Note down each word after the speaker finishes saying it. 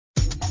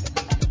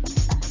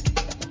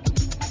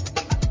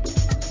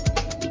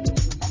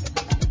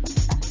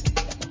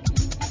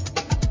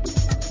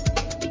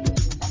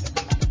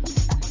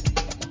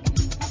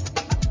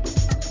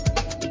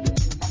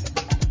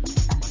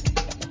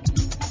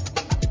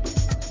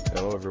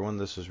Hello everyone,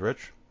 this is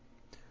Rich.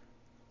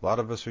 A lot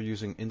of us are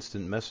using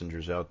instant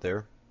messengers out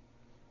there.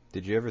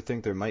 Did you ever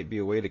think there might be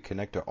a way to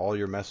connect to all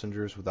your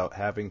messengers without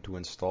having to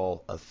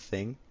install a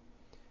thing?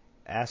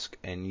 Ask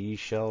and ye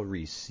shall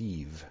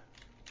receive.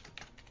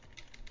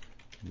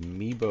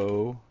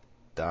 Meebo.com.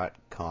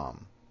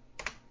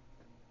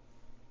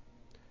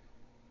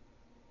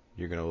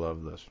 You're going to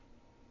love this.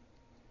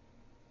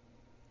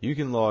 You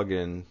can log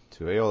in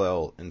to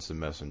AOL Instant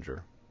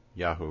Messenger,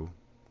 Yahoo,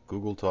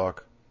 Google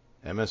Talk,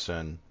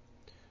 MSN,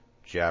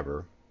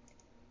 Jabber,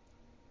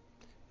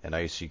 and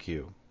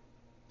ICQ.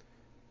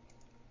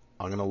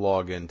 I'm going to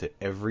log into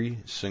every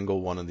single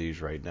one of these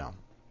right now.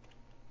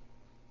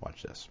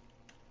 Watch this.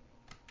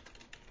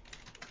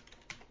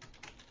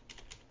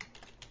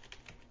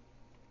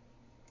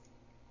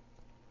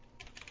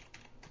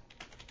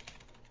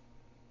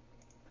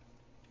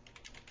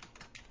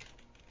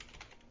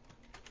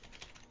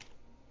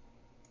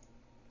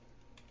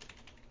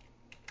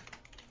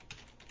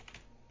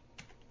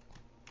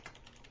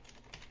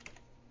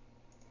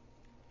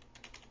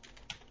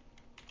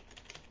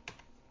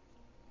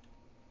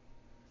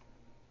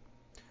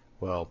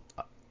 Well,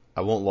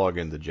 I won't log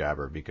into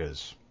Jabber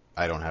because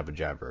I don't have a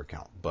Jabber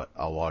account, but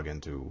I'll log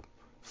into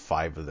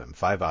 5 of them.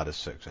 5 out of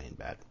 6 ain't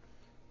bad.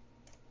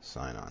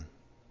 Sign on.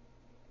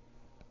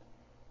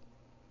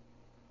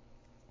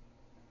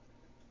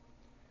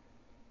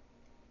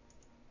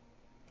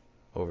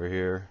 Over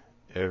here,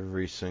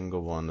 every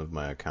single one of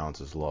my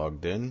accounts is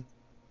logged in.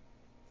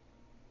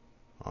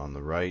 On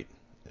the right,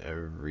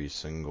 every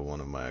single one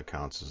of my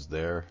accounts is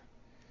there,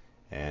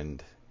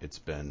 and it's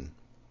been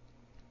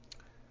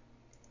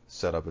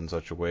set up in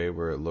such a way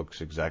where it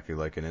looks exactly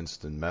like an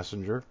instant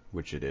messenger,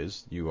 which it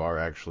is. You are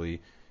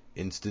actually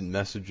instant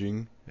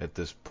messaging at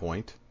this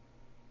point.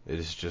 It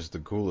is just the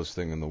coolest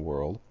thing in the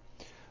world.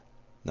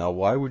 Now,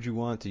 why would you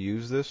want to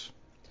use this?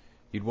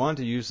 You'd want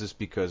to use this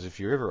because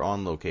if you're ever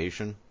on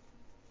location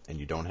and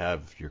you don't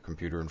have your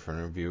computer in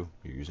front of you,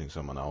 you're using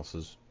someone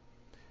else's,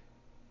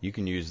 you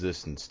can use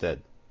this instead.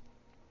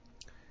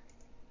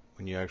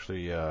 When you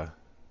actually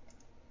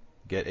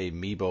get a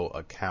Meebo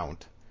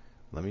account,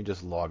 let me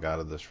just log out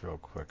of this real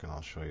quick and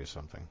I'll show you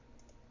something.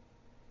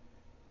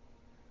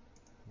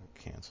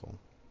 Cancel.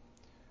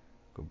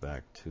 Go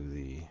back to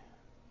the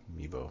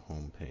Meebo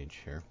homepage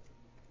here.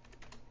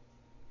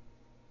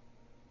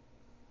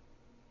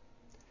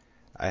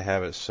 I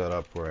have it set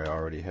up where I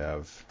already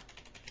have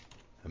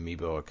a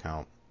Meebo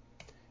account,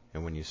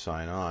 and when you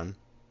sign on,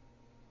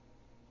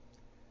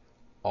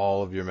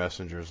 all of your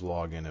messengers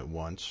log in at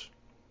once.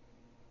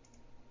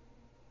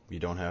 You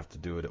don't have to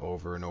do it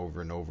over and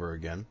over and over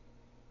again.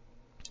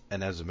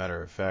 And as a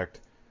matter of fact,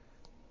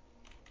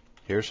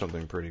 here's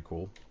something pretty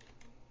cool.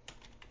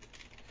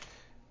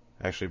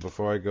 Actually,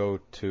 before I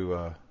go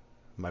to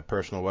my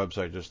personal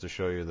website just to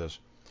show you this,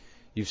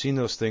 you've seen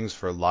those things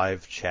for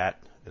live chat.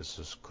 Let's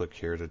just click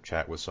here to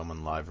chat with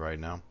someone live right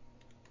now.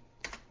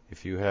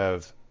 If you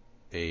have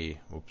a,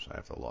 oops, I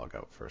have to log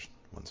out first.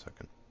 1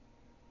 second.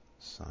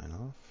 Sign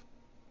off.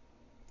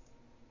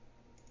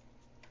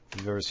 If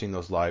you've ever seen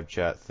those live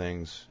chat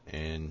things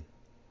in,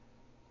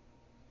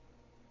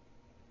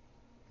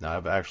 now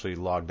I've actually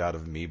logged out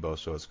of Meebo,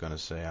 so it's going to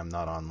say I'm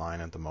not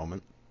online at the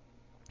moment.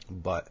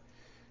 But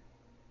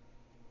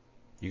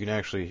you can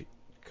actually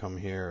come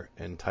here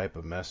and type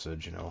a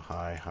message,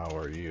 hi, how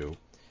are you?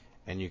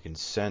 And you can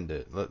send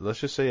it. Let's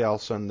just say I'll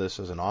send this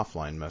as an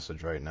offline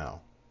message right now.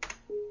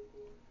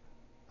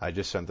 I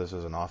just sent this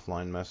as an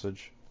offline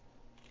message.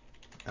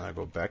 And I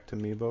go back to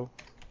Meebo.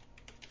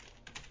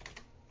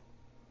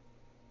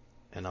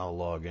 And I'll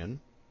log in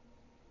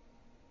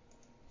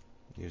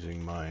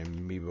using my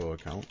Meebo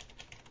account,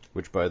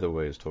 which by the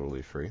way is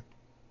totally free.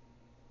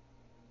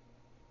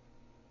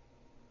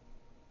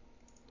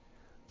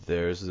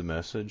 There's the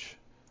message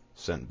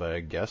sent by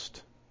a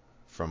guest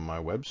from my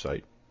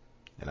website,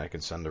 and I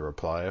can send a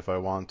reply if I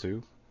want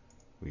to.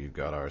 We've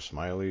got our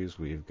smileys,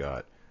 we've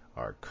got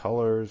our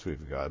colors,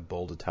 we've got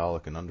bold,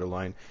 italic, and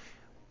underline.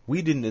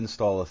 We didn't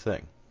install a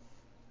thing.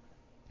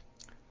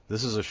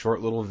 This is a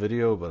short little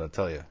video, but I'll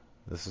tell you,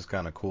 this is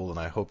kind of cool, and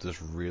I hope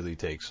this really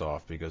takes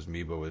off because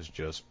Meebo is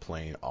just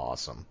plain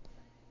awesome.